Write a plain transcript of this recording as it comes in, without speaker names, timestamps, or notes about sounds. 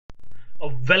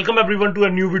Welcome everyone to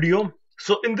a new video.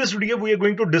 So in this video we are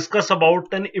going to discuss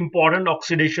about an important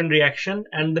oxidation reaction,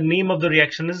 and the name of the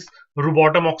reaction is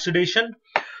Rubottom oxidation.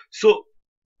 So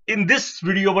in this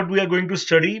video what we are going to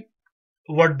study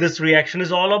what this reaction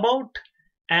is all about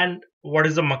and what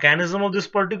is the mechanism of this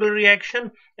particular reaction,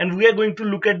 and we are going to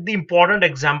look at the important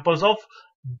examples of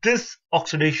this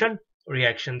oxidation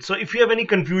reaction. So if you have any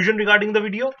confusion regarding the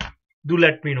video, do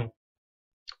let me know.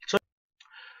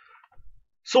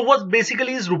 So what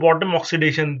basically is Rubottom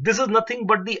oxidation? This is nothing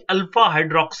but the alpha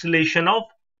hydroxylation of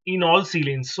enol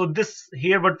silanes. So this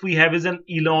here what we have is an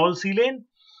enol silane,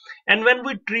 and when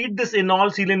we treat this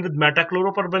enol silane with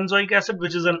metachloroperbenzoic acid,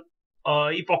 which is an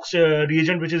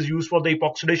reagent which is used for the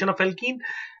epoxidation of alkene,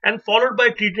 and followed by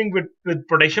treating with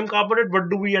potassium carbonate, what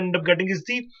do we end up getting is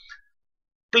the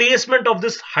placement of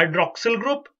this hydroxyl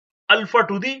group alpha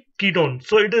to the ketone.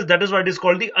 So that is why it is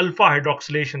called the alpha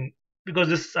hydroxylation, because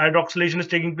this hydroxylation is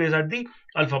taking place at the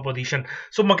alpha position.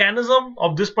 So mechanism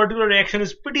of this particular reaction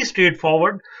is pretty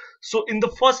straightforward. So in the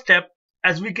first step,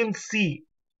 as we can see,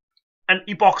 an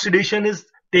epoxidation is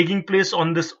taking place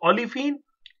on this olefin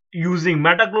using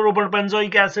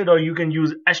metachloroperbenzoic acid, or you can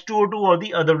use H2O2 or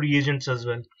the other reagents as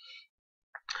well.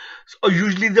 So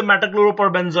usually the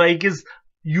metachloroperbenzoic is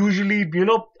usually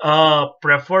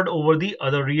preferred over the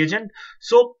other reagent.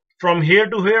 So from here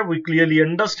to here we clearly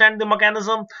understand the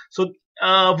mechanism. So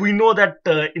we know that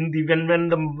when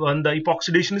the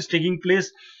epoxidation is taking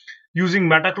place using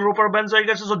metachloroperbenzoic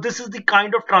acid, so this is the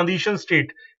kind of transition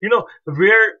state,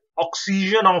 where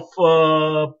oxygen of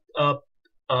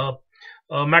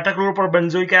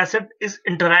metachloroperbenzoic acid is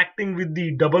interacting with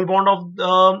the double bond of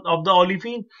the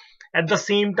olefin. At the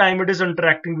same time it is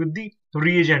interacting with the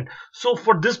reagent. So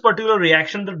for this particular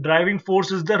reaction, the driving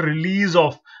force is the release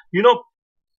of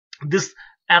this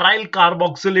aryl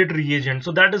carboxylate reagent.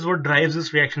 So that is what drives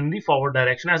this reaction in the forward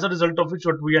direction, as a result of which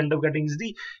what we end up getting is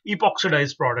the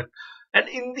epoxidized product. And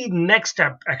in the next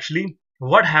step, actually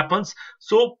what happens,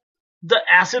 so the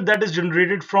acid that is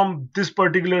generated from this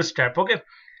particular step, okay,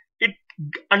 it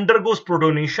undergoes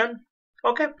protonation,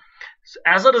 okay. So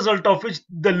as a result of which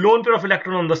the lone pair of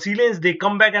electron on the silanes, they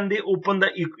come back and they open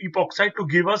the epoxide to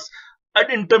give us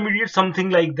an intermediate something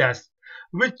like this,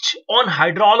 which on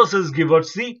hydrolysis gives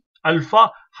us the alpha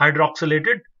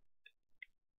hydroxylated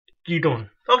ketone.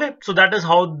 Okay, so that is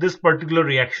how this particular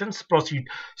reactions proceed.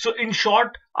 So in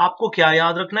short, आपको क्या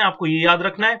याद रखना है? आपको ये याद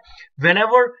रखना है,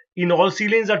 whenever enol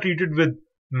silanes are treated with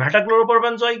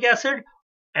metachloroperbenzoic acid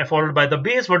followed by the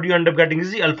base, what you end up getting is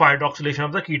the alpha hydroxylation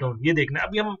of the ketone. ये देखना है.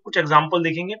 अभी हम कुछ एग्जांपल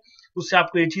देखेंगे, उससे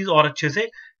आपको ये चीज और अच्छे से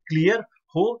क्लियर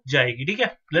हो जाएगी. ठीक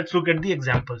है, let's look at the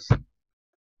examples.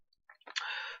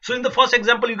 So in the first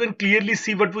example, you can clearly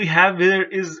see what we have here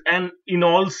is an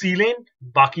enol silane.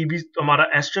 बाकी भी हमारा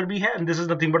ester भी है, and this is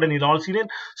nothing but an enol silane.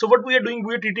 So what we are doing,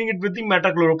 we are treating it with the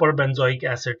metachloroperbenzoic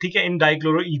acid, ठीक है, in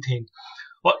dichloroethane.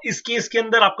 और इस case के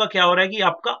अंदर आपका क्या हो रहा है कि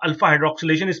आपका अल्फा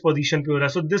हाइड्रोक्सिलेशन इस पोजीशन पे हो रहा है.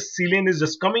 So this silane is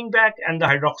just coming back and the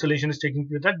hydroxylation is taking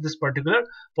place at this particular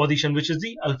position, which is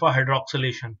the alpha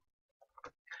hydroxylation.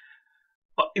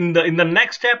 In the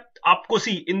next step, आपको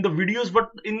see in the videos, but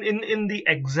in the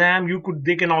exam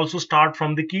they can also start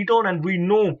from the ketone, and we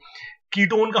know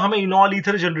ketone का हमें enol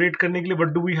ether generate करने के लिए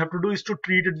what do we have to do is to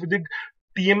treat it with the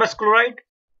TMS chloride.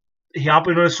 यहाँ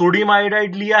पे इन्होंने sodium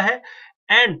iodide लिया है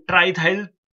and ट्राइथाइल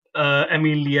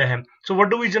amine लिया है. So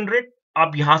what do we generate?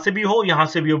 आप यहां से भी हो, यहां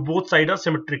से भी हो, both sides are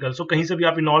symmetrical. So कहीं से भी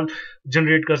आप enol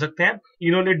generate कर सकते हैं.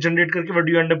 Enolate generate करके what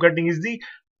do you end up getting is the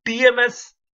TMS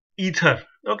ether.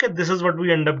 Okay, this is what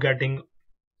we end up getting,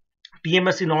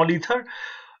 TMS enol ether,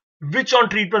 which on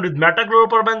treatment with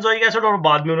metachloroperbenzoic acid, और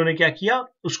बाद में उन्होंने क्या किया,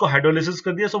 उसको हाइड्रोलिसिस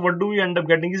कर दिया. So what do we end up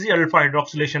getting is the alpha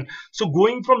hydroxylation. So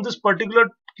going from this particular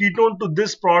ketone to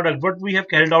this product, what we have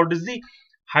carried out is the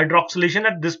hydroxylation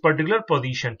at this particular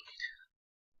position.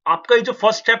 आपका ये जो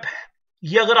first step है,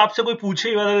 ये अगर आपसे कोई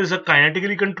पूछे whether it's a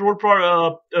kinetically controlled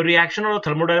reaction or a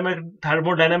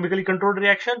thermodynamically controlled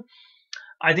reaction,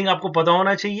 I think आपको पता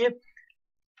होना चाहिए.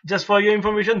 Just for your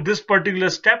information, this particular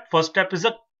step, first step is a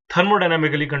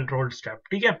thermodynamically controlled step.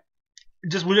 ठीक है,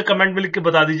 just मुझे कमेंट में लिख के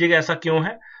बता दीजिएगा ऐसा क्यों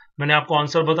है. मैंने आपको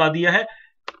आंसर बता दिया है.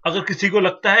 अगर किसी को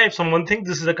लगता है, if someone thinks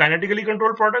this is a kinetically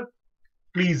controlled product,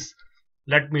 please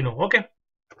let me know. Okay.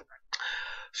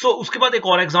 So उसके बाद एक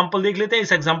और एग्जांपल देख लेते हैं.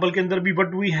 इस एग्जांपल के अंदर भी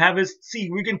what we have is, see,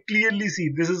 we can clearly see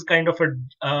this is kind of a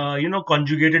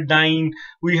conjugated diene.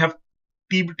 We have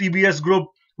TBS group,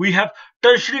 we have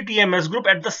tertiary TMS group.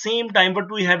 At the same time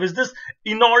what we have is this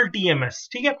enol TMS.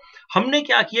 ठीक है, हमने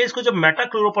क्या किया, इसको जब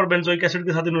metachloroperbenzoic acid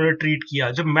के साथ इन्होंने ट्रीट किया,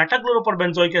 जब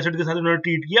metachloroperbenzoic acid के साथ इन्होंने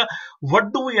ट्रीट किया,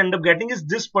 what do we end up getting is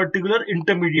this particular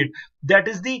intermediate,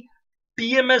 that is the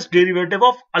TMS derivative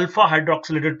of alpha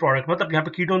हाइड्रोक्सिलेटेड product, मतलब यहाँ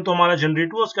पे कीटोन तो हमारा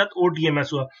जनरेट हुआ, उसके बाद ओटीएमएस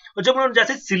हुआ। और जब उन्होंने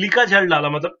जैसे सिलिका जेल डाला,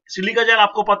 मतलब सिलिका जेल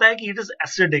आपको पता है कि it is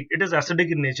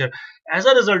acidic in nature, as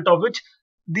a result of which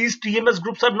these TMS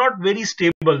groups are not very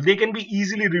stable. They can be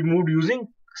easily removed using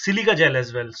silica gel as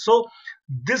well. So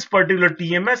this particular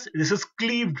TMS, this is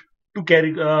cleaved to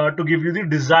carry to give you the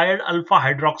desired alpha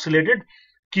hydroxylated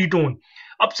ketone.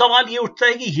 अब सवाल ये उठता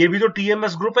है कि ये भी तो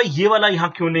TMS group है, ये वाला यहाँ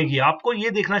क्यों नहीं गया? आपको ये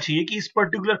देखना चाहिए कि इस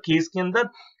पर्टिकुलर केस के अंदर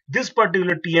this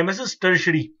particular TMS is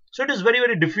tertiary, so it is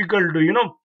very difficult to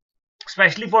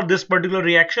especially for this particular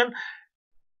reaction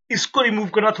इसको रिमूव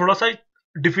करना थोड़ा सा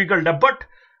डिफिकल्ट है। बट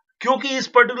क्योंकि इस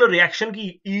पर्टिकुलर रिएक्शन की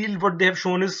yield what they have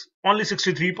shown is only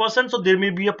 63%, so there may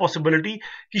be a possibility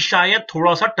कि शायद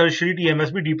थोड़ा सा tertiary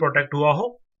TMS भी deprotect हुआ हो,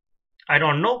 I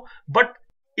don't know, but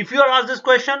if you are asked this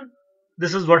question,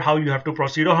 this is how you have to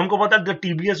proceed. और हमको पता है the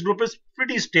TBS group is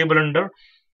pretty stable under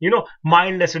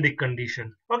mild acidic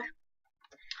condition. Okay,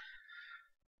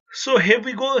 so here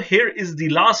we go. Here is the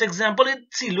last example.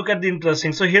 Let's see, look at the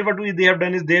interesting. So here what they have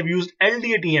done is they have used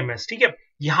LDA TMS. ठीक है,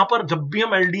 यहाँ पर जब भी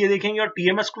हम LDA देखेंगे और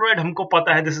TMS chloride, हमको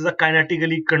पता है this is a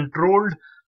kinetically controlled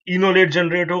enolate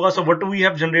generate होगा. So what we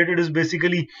have generated is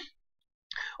basically,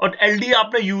 और LDA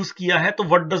आपने यूज किया है, तो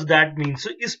what does that mean?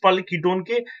 So इस कीटोन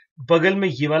के बगल में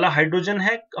ये वाला हाइड्रोजन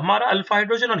है हमारा अल्फा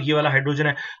हाइड्रोजन, और ये वाला हाइड्रोजन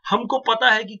है। हमको पता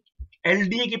है कि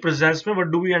LDA की प्रेजेंस में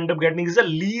what do we end up getting is a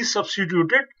least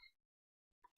substituted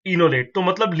enolate. तो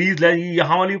मतलब लीज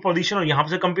यहाँ वाली पोजीशन और यहाँ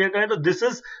से कंपेयर करें तो दिस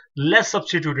इज लेस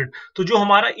सब्स्टिट्यूटेड। तो जो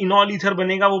हमारा इनॉल ईथर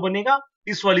बनेगा वो बनेगा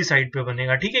इस वाली साइड पे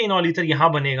बनेगा, ठीक है, इनॉल ईथर यहाँ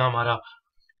बनेगा हमारा।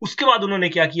 उसके बाद उन्होंने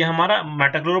क्या किया, हमारा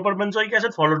मेटाक्लोरोपेंटोइक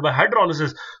एसिड फॉलोड बाय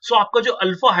हाइड्रोलिसिस। सो आपका जो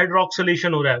अल्फा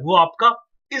हाइड्रोक्सिलेशन हो रहा है वो आपका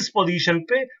इस पोजीशन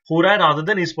पे हो रहा है रादर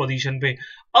देन इस पोजीशन पे।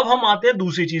 अब हम आते हैं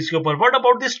दूसरी चीज के ऊपर, what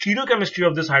about this stereochemistry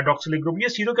of this hydroxylic group. ये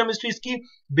स्टीरियोकेमिस्ट्री इसकी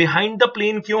बिहाइंड द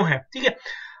प्लेन क्यों है, ठीक है।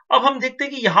 अब हम देखते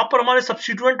हैं कि यहां पर हमारे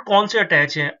सब्स्टिट्यूएंट कौन से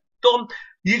अटैच हैं। तो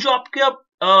ये जो आपके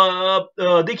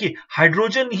देखिए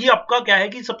हाइड्रोजन ही आपका क्या है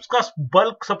कि सबका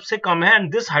बल्क सबसे कम है,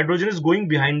 and this hydrogen is going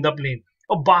behind the plane.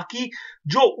 और बाकी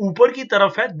जो ऊपर की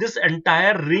तरफ है, this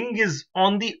entire ring is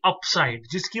on the upside,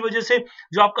 जिसकी वजह से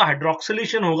जो आपका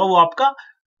हाइड्रोक्सिलेशन होगा वो आपका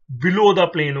बिलो द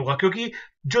प्लेन होगा, क्योंकि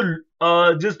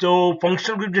जो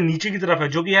फंक्शनल ग्रुप जो नीचे की तरफ है,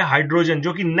 जो कि है हाइड्रोजन,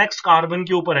 जो कि नेक्स्ट कार्बन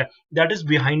के ऊपर है, that is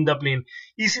behind the plane.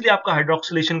 इसीलिए आपका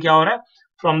हाइड्रोक्सिलेशन क्या हो रहा है,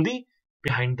 from the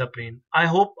behind the plane. I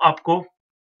hope आपको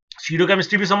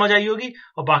स्टीरियोकेमिस्ट्री भी समझ आई होगी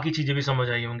और बाकी चीजें भी समझ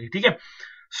आई होंगी, ठीक है।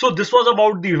 So this was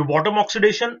about the रुबोटम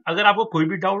oxidation. अगर आपको कोई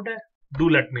भी डाउट है, do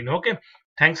let me know. Okay,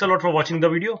 thanks a lot for watching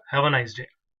the video, have a nice day.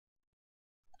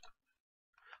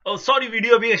 Sorry,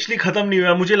 video अभी एक्चुअली खत्म नहीं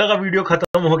हुआ, मुझे लगा वीडियो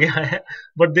खत्म हो गया है,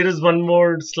 but there is one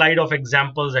more slide of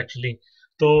examples actually.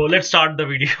 तो लेट्स स्टार्ट द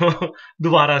वीडियो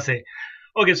दोबारा से।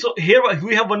 Okay, so here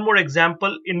we have one more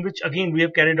example in which again we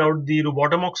have carried out the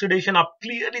रुबोटम oxidation. आप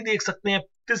clearly देख सकते हैं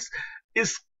this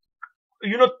is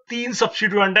 3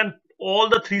 substituent and all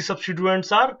the 3 substituents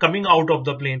are coming out of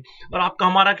the plane। और आपका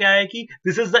हमारा क्या है कि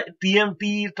this is the TMT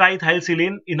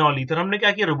ट्राइथाइलसिलेन इनॉल ether. हमने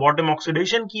क्या किया, रुबोटम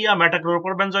ऑक्सीडेशन किया,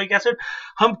 मेटाक्लोरोपेंटोइक एसिड।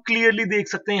 हम क्लियरली देख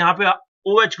सकते हैं यहाँ पे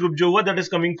OH ग्रुप जो हुआ that is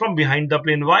coming from behind the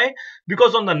plane. Why?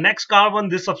 Because on the next carbon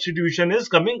this substitution is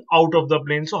coming out of the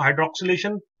plane. So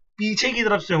hydroxylation पीछे की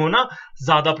तरफ से होना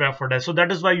ज्यादा प्रेफर्ड है। So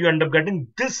that is why you and up getting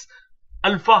this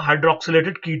alpha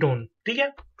हाइड्रोक्सिलेटेड ketone, ठीक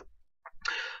है।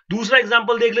 दूसरा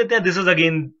एग्जांपल देख लेते हैं। This is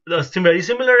again very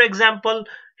similar example.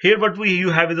 Here what you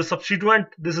have is a substituent,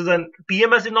 this is an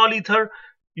TMS इनॉल ether,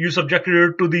 you subjected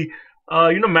it to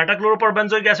the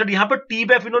मेटाक्लोरोपेंटोइक acid. यहाँ पर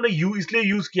TBF इन्होंने इसलिए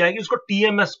यूज किया है कि उसको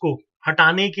TMS को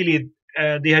हटाने के लिए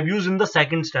they have used in the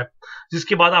second step,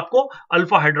 जिसके बाद आपको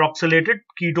अल्फा हाइड्रोक्सिलेटेड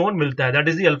कीटोन मिलता है, that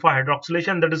is the alpha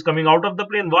hydroxylation that is coming out of the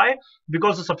plane. Why?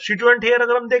 Because the substituent here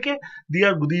अगर हम देखें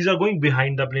these are going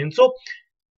behind the plane. सो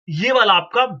ये वाला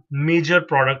आपका मेजर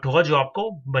प्रोडक्ट होगा जो आपको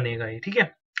बनेगा ये, ठीक है।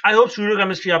 आई होप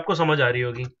स्टीरियोकेमिस्ट्री आपको समझ आ रही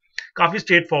होगी, काफी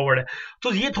स्ट्रेट फॉरवर्ड है।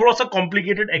 तो ये थोड़ा सा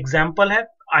कॉम्प्लिकेटेड एग्जांपल है,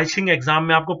 आई थिंक एग्जाम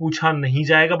में आपको पूछा नहीं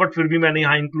जाएगा, बट फिर भी मैंने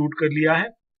यहाँ इंक्लूड कर लिया है।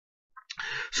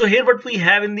 So here what we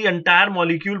have in the entire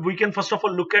molecule, we can first of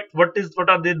all look at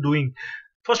what are they doing.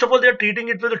 First of all, they are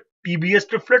treating it with a TBS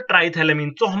triplet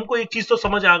triethylamine. So हमको एक चीज तो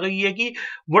समझ आ गई है कि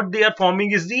what they are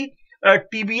forming is the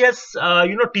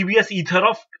TBS ether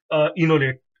of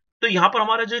enolate. तो यहाँ पर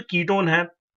हमारा जो कीटोन है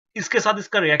इसके साथ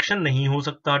इसका रिएक्शन नहीं हो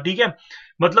सकता, ठीक है।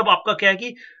 मतलब आपका क्या है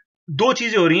कि दो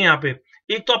चीजें हो रही हैं यहाँ पे।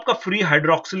 एक तो आपका फ्री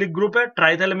हाइड्रोक्सिलिक ग्रुप है,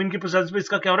 ट्राइथैलेमिन की प्रेजेंस में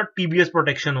इसका क्या हो रहा है, टीबीएस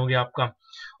प्रोटेक्शन हो गया आपका।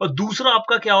 और दूसरा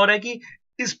आपका क्या हो रहा है कि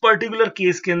इस पर्टिकुलर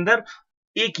केस के अंदर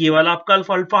एक ये वाला आपका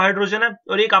अल्फा हाइड्रोजन है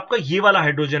और एक आपका ये वाला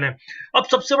हाइड्रोजन है। अब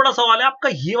सबसे बड़ा सवाल है आपका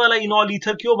ये वाला इनॉल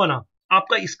ईथर क्यों बना।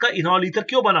 आपका इसका इनॉल ईथर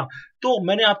क्यों बना? तो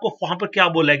मैंने आपको वहां पर क्या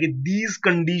बोला है कि these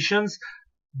conditions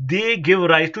they give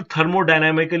rise to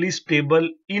thermodynamically stable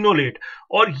enolate.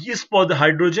 और इस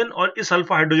हाइड्रोजन और इस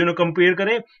अल्फा हाइड्रोजन को कंपेयर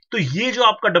करें तो ये जो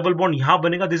आपका डबल बॉन्ड यहां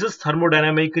बनेगा, this is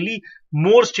thermodynamically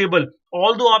more stable.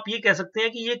 Although आप ये कह सकते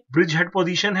हैं कि ये एक ब्रिज हेड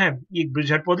पोजीशन है, ये एक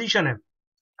ब्रिज हेड पोजीशन है,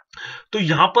 तो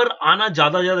यहां पर आना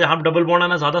ज्यादा यहां डबल बॉन्ड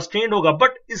आना ज्यादा स्ट्रेंड होगा,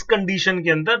 बट इस कंडीशन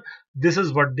के अंदर this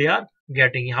is what they are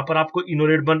getting. यहां पर आपको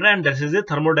इनोलेट बन रहा है and this is a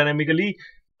thermodynamically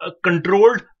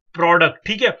controlled product.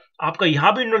 ठीक है, आपका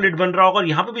यहां भी इनोलेट बन रहा होगा और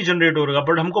यहां पे भी जनरेट हो रहा होगा,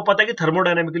 बट हमको पता है कि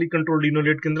थर्मोडायनामिकली कंट्रोल्ड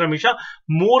इनोलेट के अंदर हमेशा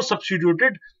मोर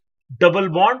सब्स्टिट्यूटेड डबल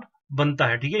बॉन्ड बनता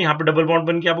है। ठीक है, यहां पे डबल बॉन्ड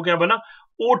बन के आपको क्या बना,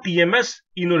 OTMS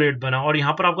इनोलेट बना, और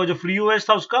यहां पर आपका जो फ्री OH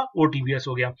था उसका OTBS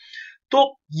हो गया। तो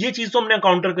ये चीज तो हमने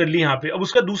काउंटर कर ली यहाँ पे। अब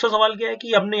उसका दूसरा सवाल क्या है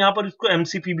कि हमने यहाँ पर इसको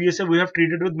MCPBA से we have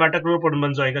treated with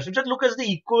मेटाक्लोरोपेंटबेंजोइक acid. Look at the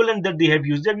equivalent that they have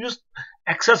used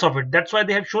access of it, that's why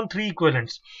they have shown 3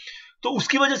 equivalents. तो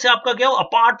उसकी वजह से आपका क्या हो,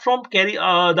 apart from carry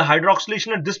the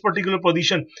hydroxylation at this particular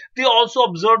position, they also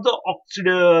observe the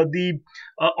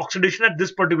oxidation at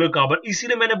this particular carbon.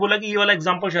 इसीलिए मैंने बोला कि ये वाला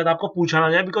एग्जांपल शायद आपको पूछा ना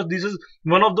जाए, because this is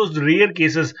one of those rare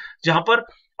cases जहां पर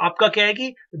आपका क्या है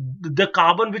कि the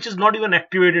carbon which is not even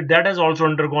activated that has also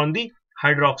undergone the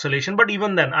hydroxylation, but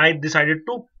even then I decided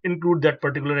to include that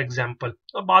particular example.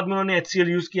 और बाद में उन्होंने HCl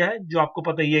यूज किया है, जो आपको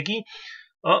पता ही है कि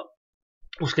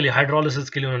उसके लिए हाइड्रोलिसिस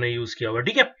के लिए उन्होंने यूज किया हुआ।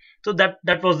 ठीक है, so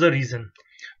that was the reason,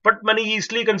 but मैंने ये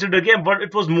इसलिए कंसिडर किया, but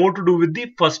it was more to do with the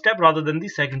first step rather than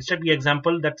the second step. ये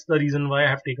example, that's the reason why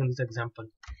I have taken this example.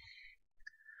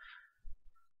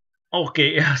 Okay,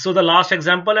 so the last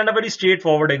example and a very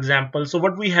straightforward example. So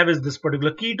what we have is this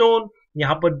particular ketone.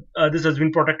 यहाँ पर this has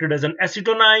been protected as an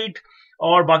acetonite,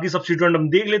 और बाकी substituent हम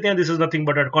देख लेते हैं. This is nothing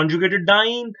but a conjugated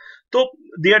diene. तो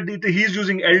he is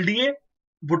using LDA,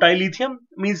 butyl lithium,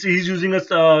 means he is using a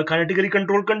kinetically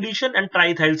controlled condition, and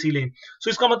triethylsilane. So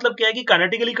इसका मतलब क्या है कि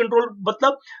kinetically controlled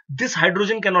मतलब this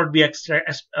hydrogen cannot be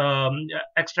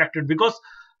extracted because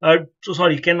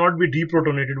cannot be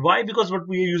deprotonated. Why? Because what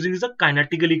we are using is a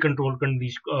kinetically controlled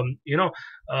condition,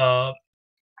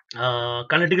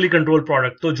 kinetically controlled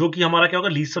product. तो जो कि हमारा क्या होगा,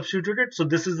 least substituted. So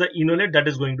this is the enolate that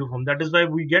is going to form. That is why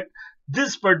we get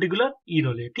this particular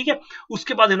enolate. ठीक है,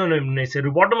 उसके बाद इन्होंने से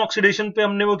Rubottom oxidation पे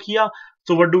हमने वो किया.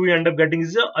 So what do we end up getting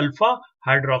is the alpha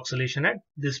hydroxylation at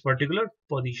this particular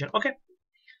position. Okay.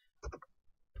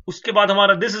 उसके बाद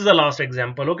हमारा this is the last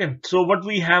example. Okay, so what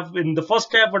we have in the first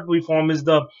step, what we form is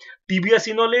the TBS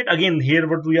enolate. Again here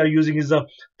what we are using is the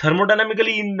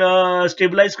thermodynamically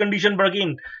stabilized condition, but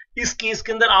again इस case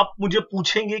के अंदर आप मुझे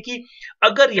पूछेंगे कि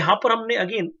अगर यहां पर हमने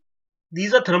again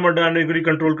these are thermodynamically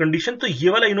controlled condition, तो ये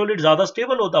वाला इनोलेट ज्यादा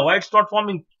स्टेबल होता है. Why it's not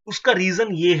forming? उसका रीजन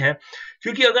ये है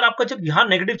क्योंकि अगर आपका जब यहाँ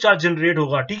नेगेटिव चार्ज जनरेट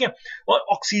होगा, ठीक है, और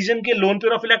ऑक्सीजन के लोन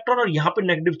पेयर ऑफ इलेक्ट्रॉन और यहाँ पे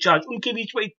नेगेटिव चार्ज, उनके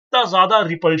बीच में इतना ज्यादा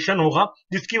रिपल्शन होगा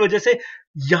जिसकी वजह से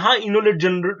यहाँ इनोलेट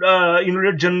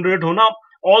जनरेट होना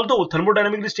although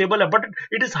thermodynamically stable है, but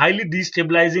it is highly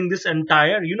destabilizing this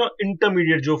entire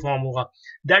intermediate जो फॉर्म होगा.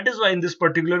 That is why in this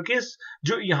particular case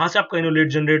जो यहाँ से आपका इनोलेट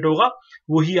जनरेट होगा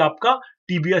वही आपका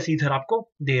TBS ईथर आपको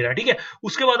दे रहा है. ठीक है,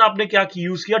 उसके बाद आपने क्या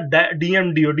यूज किया,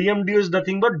 DMDO. DMDO is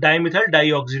nothing but dimethyl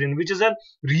dioxidine, which is a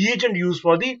reagent used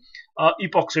for the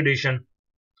epoxidation.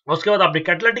 उसके बाद आपने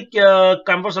catalytic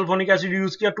camphor sulphonic acid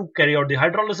use किया to carry out the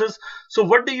hydrolysis. So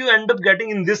what do you and up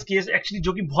getting in this case, actually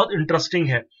जो कि बहुत interesting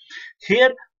है.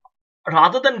 Here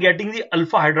rather than getting the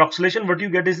alpha hydroxylation, what you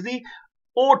get is the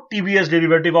OTBS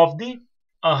derivative of the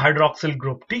hydroxyl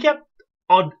group. ठीक है,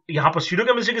 और यहाँ पर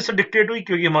stereochemistry किससे डिक्टेट हुई,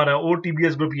 क्योंकि हमारा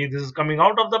OTBS ग्रुप ये this is coming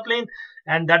out of the plane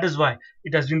and that is why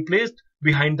it has been placed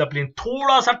behind the plane.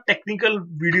 थोड़ा सा टेक्निकल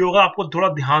वीडियो होगा, आपको थोड़ा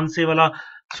ध्यान से वाला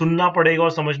सुनना पड़ेगा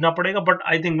और समझना पड़ेगा, but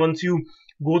I think once you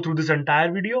go through this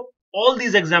entire video all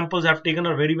these examples I have taken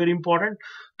are very very important.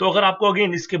 तो अगर आपको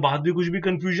अगेन इसके बाद भी कुछ भी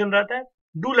कंफ्यूजन रहता है,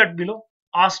 do let me know,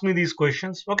 ask me these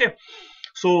questions. Okay,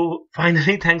 so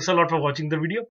finally thanks a lot for watching the video.